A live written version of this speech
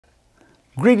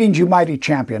Greetings, you mighty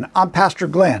champion. I'm Pastor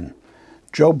Glenn.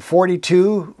 Job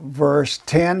 42, verse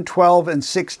 10, 12, and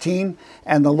 16.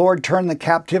 And the Lord turned the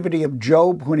captivity of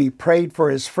Job when he prayed for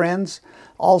his friends.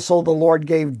 Also the Lord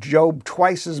gave Job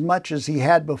twice as much as he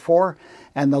had before.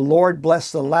 And the Lord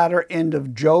blessed the latter end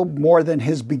of Job more than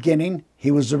his beginning.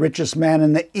 He was the richest man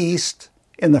in the East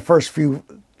in the first few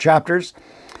chapters.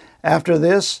 After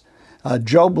this,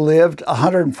 Job lived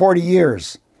 140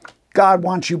 years. God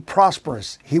wants you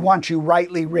prosperous. He wants you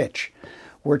rightly rich.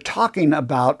 We're talking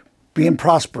about being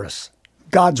prosperous,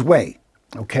 God's way,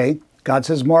 okay? God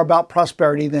says more about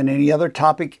prosperity than any other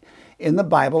topic in the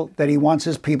Bible, that he wants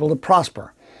his people to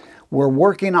prosper. We're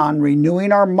working on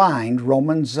renewing our mind,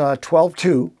 Romans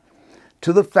 12:2,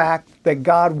 to the fact that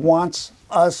God wants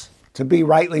us to be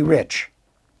rightly rich.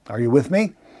 Are you with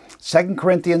me? 2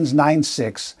 Corinthians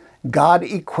 9:6, God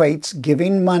equates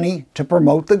giving money to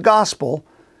promote the gospel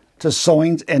to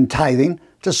sowing and tithing,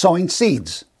 to sowing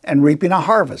seeds and reaping a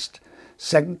harvest.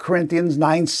 2 Corinthians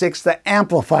 9:6, the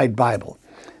Amplified Bible,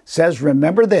 says,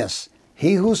 remember this,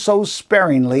 he who sows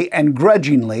sparingly and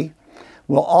grudgingly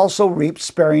will also reap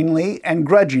sparingly and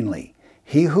grudgingly.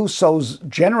 He who sows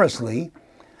generously,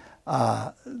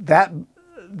 that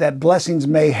blessings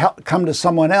may come to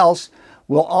someone else,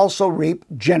 will also reap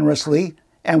generously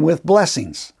and with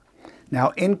blessings.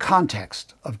 Now, in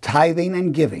context of tithing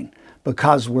and giving,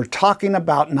 because we're talking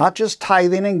about not just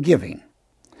tithing and giving,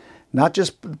 not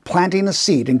just planting a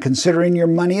seed and considering your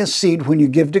money a seed when you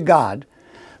give to God,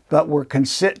 but we're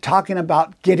talking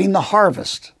about getting the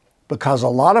harvest. Because a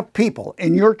lot of people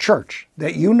in your church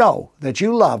that you know, that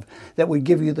you love, that would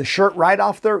give you the shirt right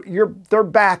off their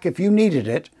back if you needed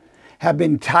it, have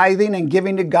been tithing and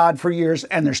giving to God for years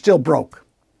and they're still broke.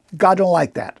 God don't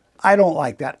like that. I don't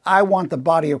like that. I want the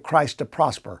body of Christ to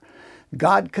prosper.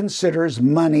 God considers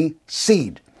money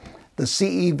seed. The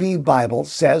CEV Bible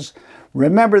says,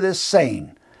 remember this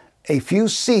saying, a few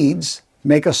seeds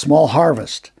make a small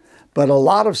harvest, but a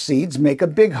lot of seeds make a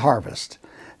big harvest.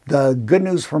 The Good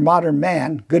News for Modern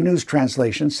Man, Good News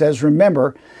Translation, says,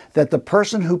 remember that the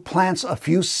person who plants a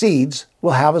few seeds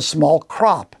will have a small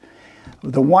crop.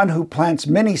 The one who plants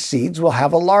many seeds will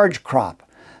have a large crop.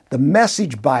 The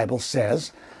Message Bible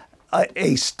says,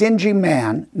 a stingy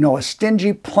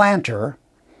planter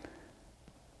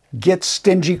gets a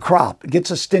stingy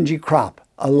crop.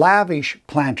 A lavish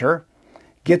planter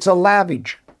gets a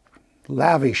lavish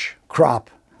crop.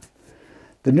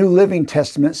 The New Living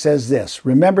Testament says this,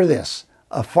 remember this,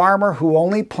 a farmer who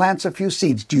only plants a few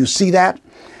seeds. Do you see that?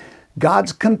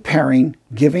 God's comparing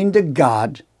giving to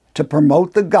God to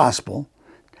promote the gospel,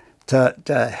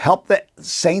 to help the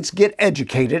saints get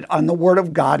educated on the Word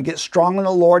of God, get strong in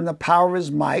the Lord and the power of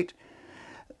His might.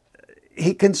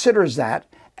 He considers that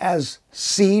as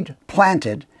seed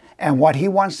planted, and what He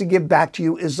wants to give back to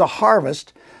you is the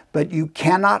harvest, but you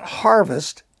cannot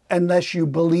harvest unless you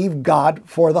believe God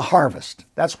for the harvest.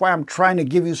 That's why I'm trying to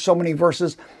give you so many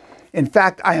verses. In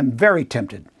fact, I am very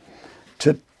tempted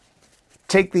to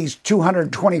take these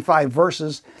 225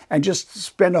 verses and just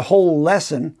spend a whole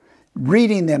lesson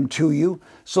reading them to you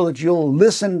so that you'll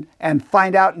listen and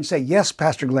find out and say, yes,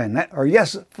 Pastor Glenn, or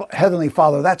yes, Heavenly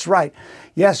Father, that's right.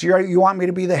 Yes, you want me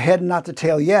to be the head and not the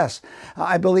tail. Yes,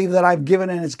 I believe that I've given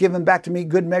and it's given back to me,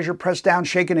 good measure, pressed down,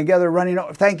 shaken together, running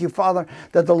over. Thank you, Father,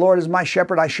 that the Lord is my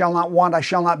shepherd. I shall not want. I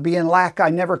shall not be in lack. I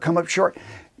never come up short.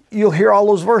 You'll hear all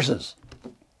those verses.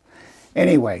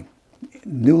 Anyway,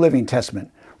 New Living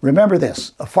Testament. Remember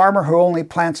this, a farmer who only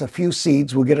plants a few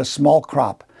seeds will get a small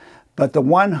crop. But the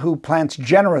one who plants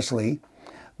generously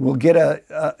will get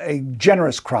a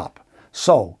generous crop.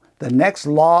 So the next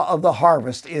law of the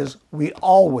harvest is we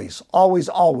always, always,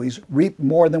 always reap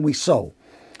more than we sow.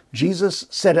 Jesus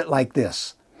said it like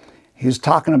this. He was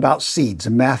talking about seeds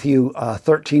in Matthew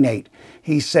 13:8.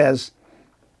 He says,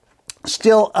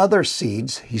 still other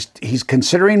seeds, he's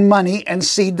considering money and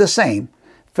seed the same,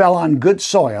 fell on good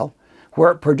soil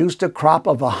where it produced a crop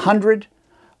of 100,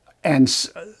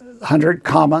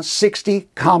 60,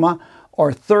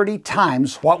 or 30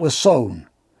 times what was sown.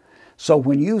 So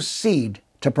when you seed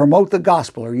to promote the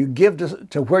gospel, or you give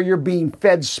to where you're being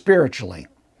fed spiritually,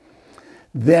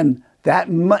 then that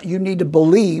you need to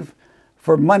believe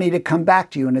for money to come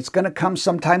back to you. And it's going to come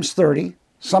sometimes 30,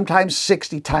 sometimes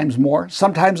 60 times more,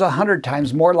 sometimes 100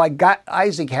 times more, like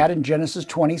Isaac had in Genesis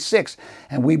 26.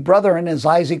 And we brethren, as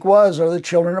Isaac was, are the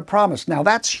children of promise. Now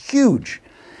that's huge.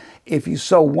 If you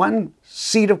sow one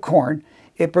seed of corn,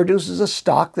 it produces a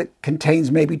stalk that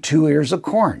contains maybe 2 ears of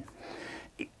corn.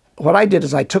 What I did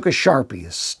is I took a Sharpie,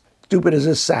 as stupid as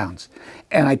this sounds,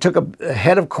 and I took a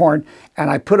head of corn and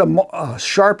I put a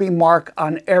Sharpie mark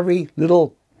on every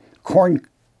little corn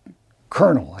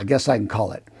kernel, I guess I can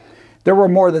call it. There were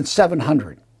more than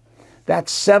 700.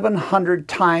 That's 700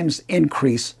 times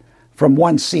increase from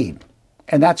one seed,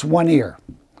 and that's 1 year.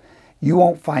 You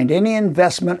won't find any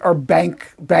investment or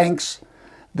banks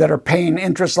that are paying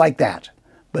interest like that.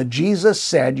 But Jesus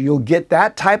said you'll get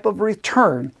that type of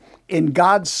return in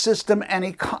God's system and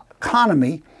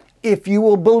economy if you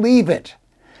will believe it.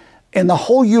 In the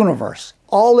whole universe,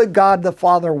 all that God the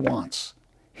Father wants,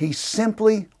 He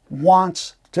simply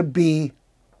wants to be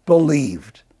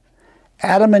believed.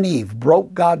 Adam and Eve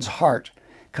broke God's heart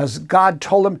because God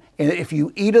told them, if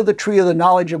you eat of the tree of the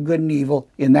knowledge of good and evil,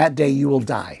 in that day you will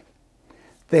die.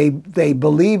 They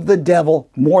believed the devil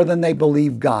more than they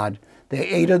believed God. They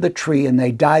ate of the tree and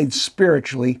they died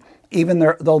spiritually, even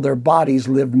though their bodies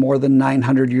lived more than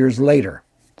 900 years later.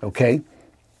 Okay?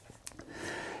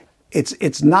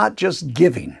 It's not just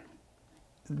giving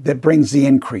that brings the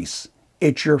increase.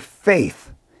 It's your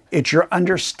faith. It's your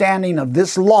understanding of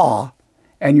this law,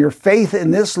 and your faith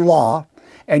in this law,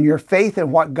 and your faith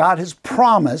in what God has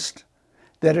promised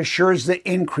that assures the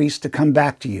increase to come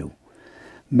back to you.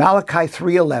 Malachi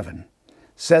 3:11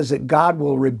 says that God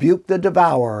will rebuke the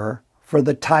devourer for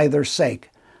the tither's sake.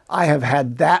 I have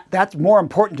had that. That's more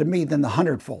important to me than the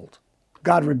hundredfold.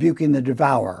 God rebuking the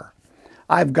devourer.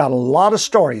 I've got a lot of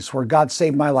stories where God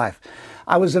saved my life.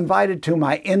 I was invited to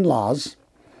my in-laws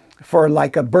for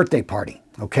like a birthday party,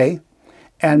 okay?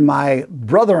 And my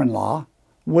brother-in-law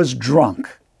was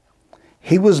drunk.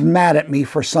 He was mad at me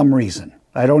for some reason.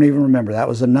 I don't even remember. That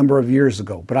was a number of years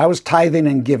ago. But I was tithing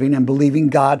and giving and believing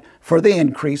God for the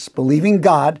increase, believing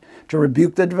God to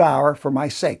rebuke the devourer for my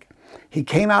sake. He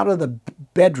came out of the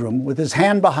bedroom with his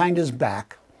hand behind his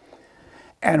back,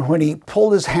 and when he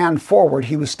pulled his hand forward,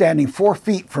 he was standing 4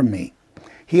 feet from me.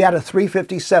 He had a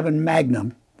 .357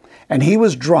 Magnum, and he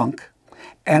was drunk,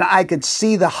 and I could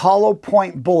see the hollow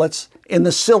point bullets in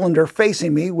the cylinder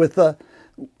facing me with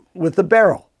the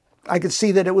barrel. I could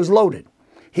see that it was loaded.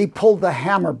 He pulled the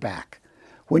hammer back.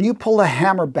 When you pull the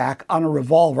hammer back on a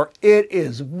revolver, it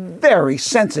is very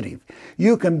sensitive.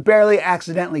 You can barely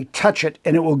accidentally touch it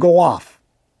and it will go off.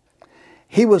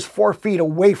 He was 4 feet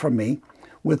away from me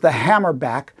with the hammer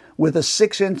back with a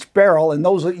 6-inch barrel, and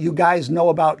those of you guys know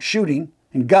about shooting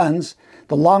and guns,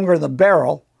 the longer the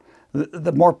barrel,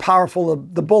 the more powerful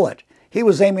the bullet. He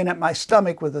was aiming at my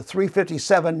stomach with a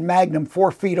 .357 Magnum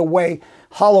 4 feet away,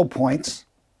 hollow points,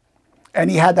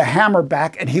 and he had the hammer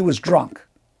back and he was drunk.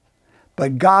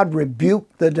 But God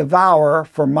rebuked the devourer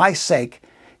for my sake.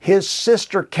 His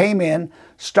sister came in,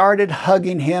 started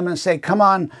hugging him and said, come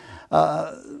on,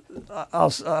 I'm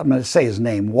going to say his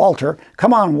name, Walter.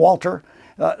 Come on, Walter,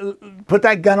 put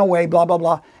that gun away, blah, blah,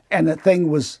 blah. And the thing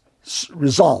was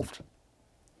resolved.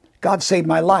 God saved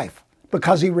my life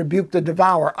because He rebuked the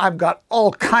devourer. I've got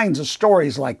all kinds of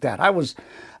stories like that. I was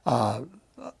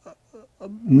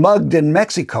mugged in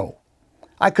Mexico.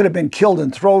 I could have been killed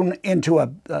and thrown into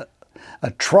a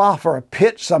trough or a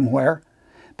pit somewhere,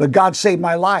 but God saved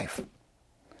my life.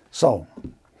 So,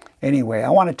 anyway, I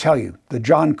want to tell you the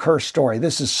John Kerr story.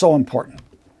 This is so important.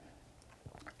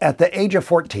 At the age of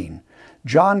 14,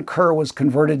 John Kerr was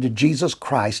converted to Jesus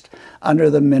Christ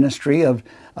under the ministry of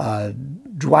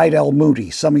Dwight L. Moody.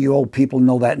 Some of you old people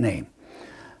know that name.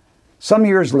 Some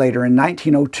years later, in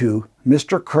 1902,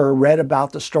 Mr. Kerr read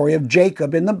about the story of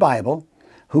Jacob in the Bible,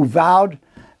 who vowed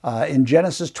in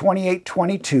Genesis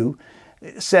 28:22,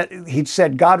 he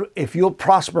said, God, if you'll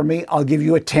prosper me, I'll give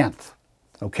you a tenth.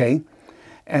 Okay?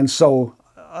 And so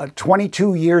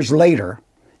 22 years later,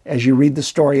 as you read the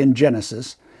story in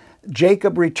Genesis,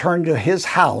 Jacob returned to his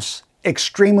house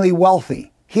extremely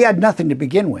wealthy. He had nothing to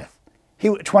begin with.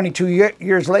 22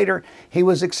 years later, he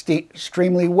was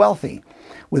extremely wealthy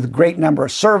with a great number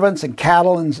of servants and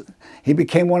cattle, and he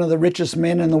became one of the richest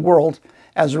men in the world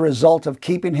as a result of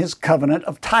keeping his covenant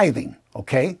of tithing,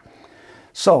 okay?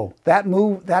 So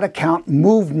that account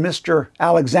moved Mr.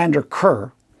 Alexander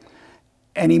Kerr,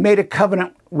 and he made a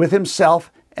covenant with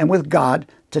himself and with God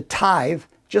to tithe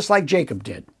just like Jacob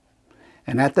did.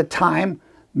 And at the time,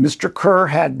 Mr. Kerr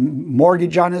had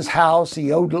mortgage on his house.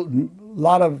 He owed a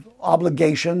lot of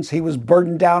obligations. He was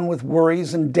burdened down with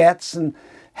worries and debts and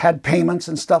had payments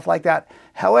and stuff like that.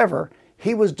 However,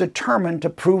 he was determined to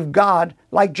prove God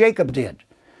like Jacob did.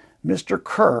 Mr.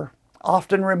 Kerr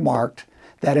often remarked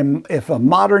that if a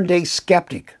modern-day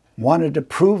skeptic wanted to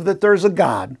prove that there's a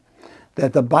God,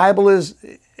 that the Bible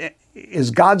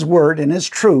is God's word and is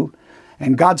true,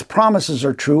 and God's promises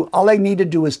are true, all they need to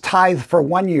do is tithe for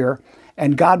 1 year,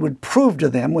 and God would prove to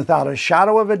them without a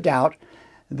shadow of a doubt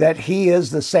that He is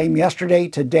the same yesterday,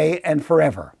 today, and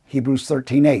forever. Hebrews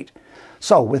 13:8.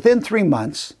 So within 3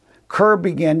 months, Kerr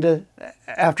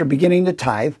after beginning to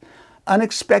tithe,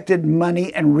 unexpected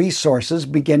money and resources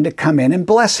began to come in and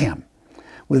bless him.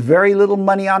 With very little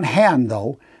money on hand,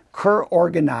 though, Kerr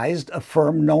organized a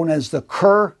firm known as the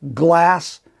Kerr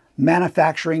Glass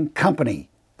Manufacturing Company.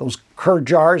 Those Kerr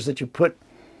jars that you put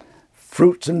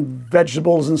fruits and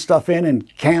vegetables and stuff in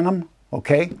and can them,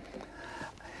 okay?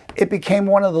 It became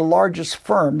one of the largest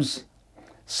firms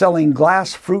selling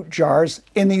glass fruit jars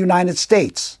in the United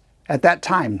States at that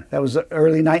time. That was the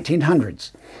early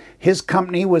 1900s. His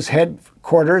company was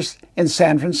headquarters in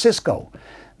San Francisco.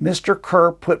 Mr.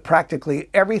 Kerr put practically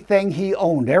everything he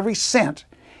owned, every cent,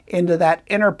 into that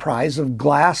enterprise of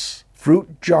glass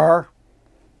fruit jar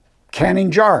canning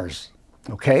jars,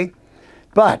 okay?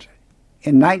 But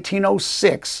in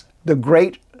 1906, the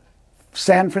great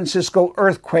San Francisco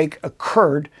earthquake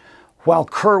occurred while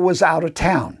Kerr was out of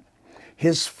town.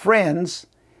 His friends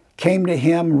came to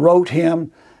him, wrote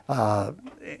him.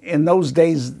 In those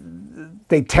days,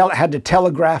 they had to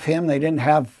telegraph him. They didn't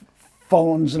have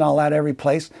phones and all that every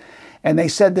place. And they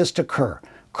said this to Kerr: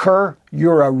 "Kerr,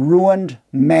 you're a ruined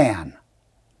man."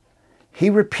 He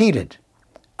repeated,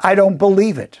 "I don't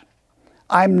believe it.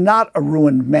 I'm not a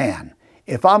ruined man.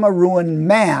 If I'm a ruined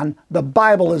man, the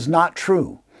Bible is not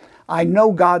true. I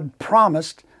know God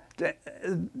promised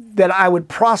that I would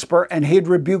prosper and he'd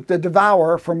rebuke the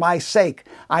devourer for my sake.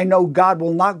 I know God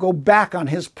will not go back on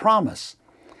his promise."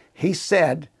 He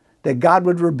said that God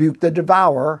would rebuke the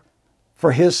devourer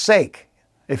for his sake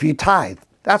if he tithed.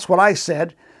 That's what I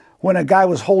said when a guy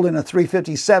was holding a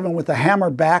 357 with a hammer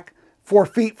back 4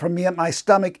 feet from me at my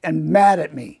stomach and mad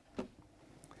at me.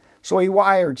 So he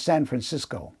wired San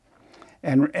Francisco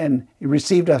and he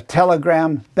received a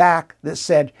telegram back that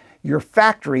said, "Your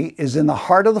factory is in the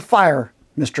heart of the fire,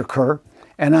 Mr. Kerr,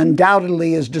 and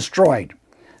undoubtedly is destroyed.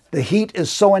 The heat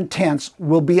is so intense,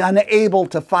 we'll be unable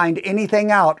to find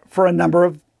anything out for a number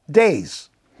of days."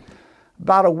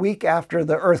 About a week after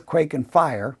the earthquake and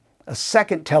fire, a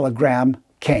second telegram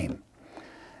came.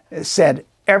 It said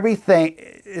everything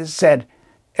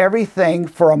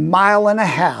for a mile and a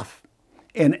half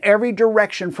in every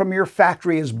direction from your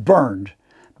factory is burned,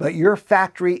 but your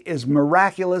factory is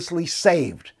miraculously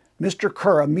saved. Mr.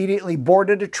 Kerr immediately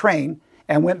boarded a train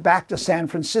and went back to San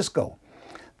Francisco.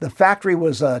 The factory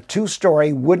was a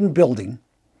 2-story wooden building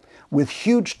with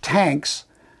huge tanks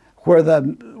where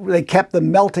they kept the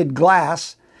melted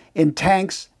glass in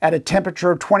tanks at a temperature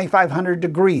of 2,500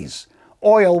 degrees.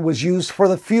 Oil was used for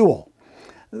the fuel.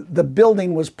 The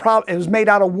building was it was made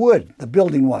out of wood, the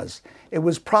building was. It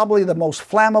was probably the most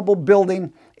flammable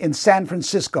building in San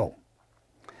Francisco.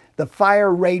 The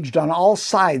fire raged on all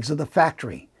sides of the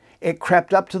factory. It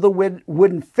crept up to the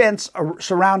wooden fence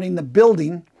surrounding the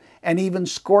building and even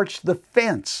scorched the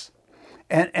fence.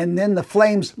 And then the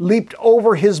flames leaped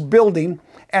over his building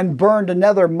and burned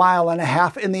another mile and a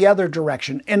half in the other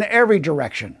direction, in every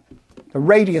direction. The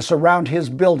radius around his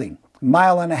building,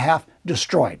 mile and a half,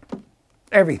 destroyed.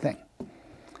 Everything.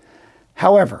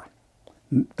 However,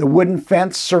 the wooden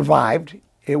fence survived.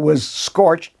 It was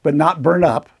scorched but not burned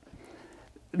up.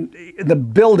 The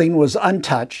building was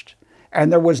untouched,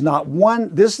 and there was not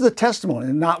one, this is the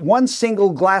testimony, not one single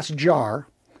glass jar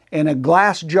in a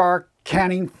glass jar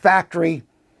canning factory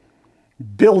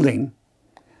building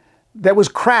that was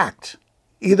cracked,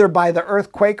 either by the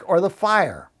earthquake or the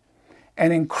fire.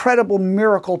 An incredible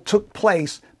miracle took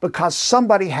place because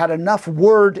somebody had enough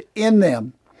word in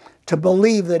them to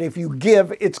believe that if you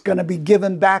give, it's going to be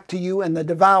given back to you and the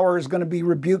devourer is going to be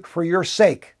rebuked for your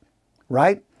sake,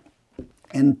 right?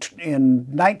 In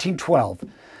 1912,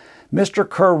 Mr.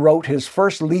 Kerr wrote his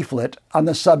first leaflet on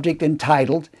the subject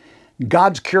entitled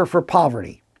 "God's Cure for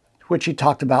Poverty," which he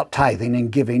talked about tithing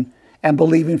and giving and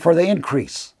believing for the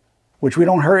increase, which we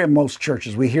don't hear in most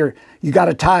churches. We hear, you got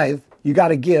to tithe, you got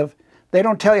to give. They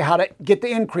don't tell you how to get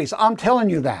the increase. I'm telling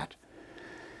you that.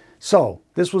 So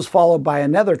this was followed by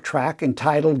another track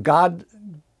entitled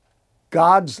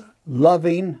God's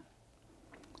Loving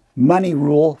Money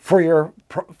Rule for Your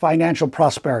Financial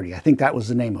Prosperity. I think that was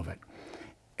the name of it.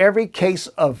 Every case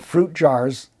of fruit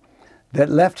jars that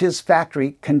left his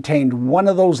factory contained one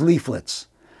of those leaflets.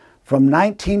 From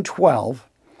 1912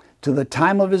 to the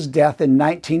time of his death in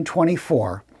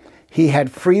 1924, he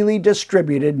had freely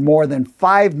distributed more than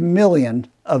 5 million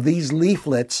of these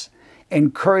leaflets,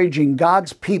 encouraging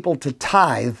God's people to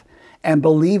tithe and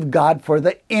believe God for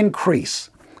the increase.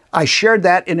 I shared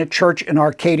that in a church in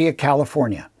Arcadia,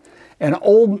 California.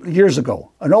 Years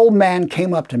ago, an old man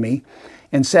came up to me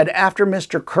and said after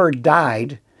Mr. Kerr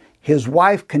died, his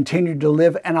wife continued to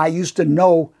live, and I used to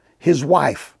know his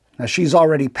wife. Now, she's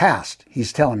already passed,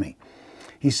 he's telling me.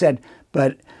 He said,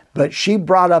 but she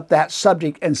brought up that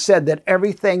subject and said that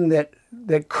everything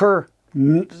that Kerr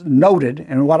noted,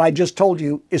 and what I just told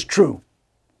you is true.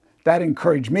 That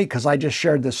encouraged me because I just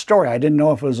shared this story. I didn't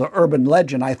know if it was an urban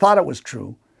legend. I thought it was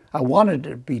true. I wanted it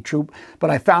to be true, but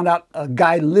I found out a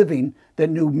guy living that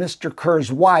knew Mr.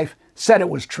 Kerr's wife said it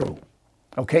was true.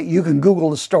 Okay, you can Google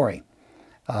the story.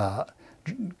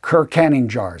 Kerr canning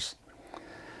jars.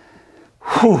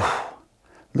 Whew.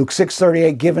 Luke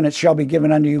 6:38, given it shall be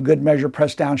given unto you, good measure,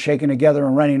 pressed down, shaken together,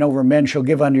 and running over, men shall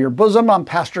give unto your bosom. I'm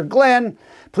Pastor Glenn.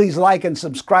 Please like and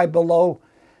subscribe below.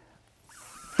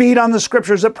 Feed on the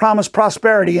scriptures that promise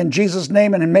prosperity in Jesus'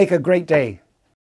 name, and make a great day.